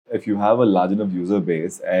if you have a large enough user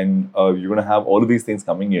base and you're going to have all of these things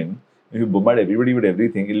coming in, if you bombard everybody with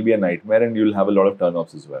everything, it'll be a nightmare and you'll have a lot of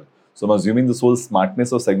turn-offs as well. So I'm assuming this whole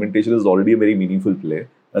smartness of segmentation is already a very meaningful play.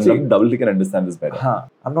 And let me double click and understand this better.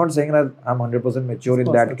 I'm not saying that I'm 100% mature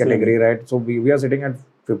in that category, right? So we are sitting at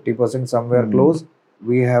 50% somewhere close.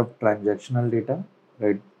 We have transactional data,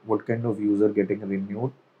 right? What kind of user getting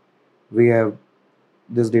renewed? We have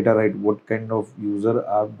this data, right? What kind of user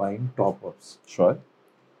are buying top-ups? Sure.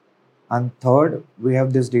 And third, we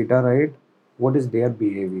have this data, right? What is their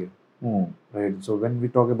behavior? Right. So when we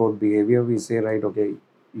talk about behavior, we say, right, okay,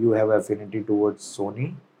 you have affinity towards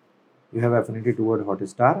Sony, you have affinity towards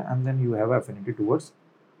Hotstar, and then you have affinity towards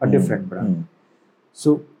a different brand.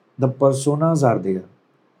 So the personas are there,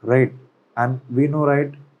 right? And we know,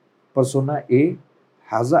 right, persona A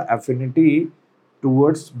has an affinity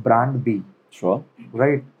towards brand B. Sure.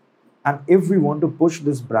 Right. And if we want to push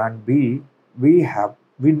this brand B, we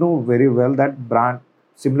know very well that brand,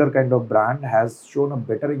 similar kind of brand has shown a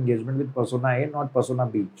better engagement with persona A, not persona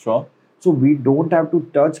B. Sure. So we don't have to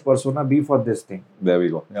touch persona B for this thing. There we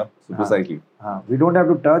go. Yeah. So precisely. We don't have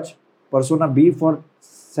to touch persona B for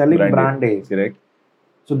selling brand A. Correct.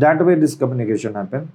 So that way this communication happens.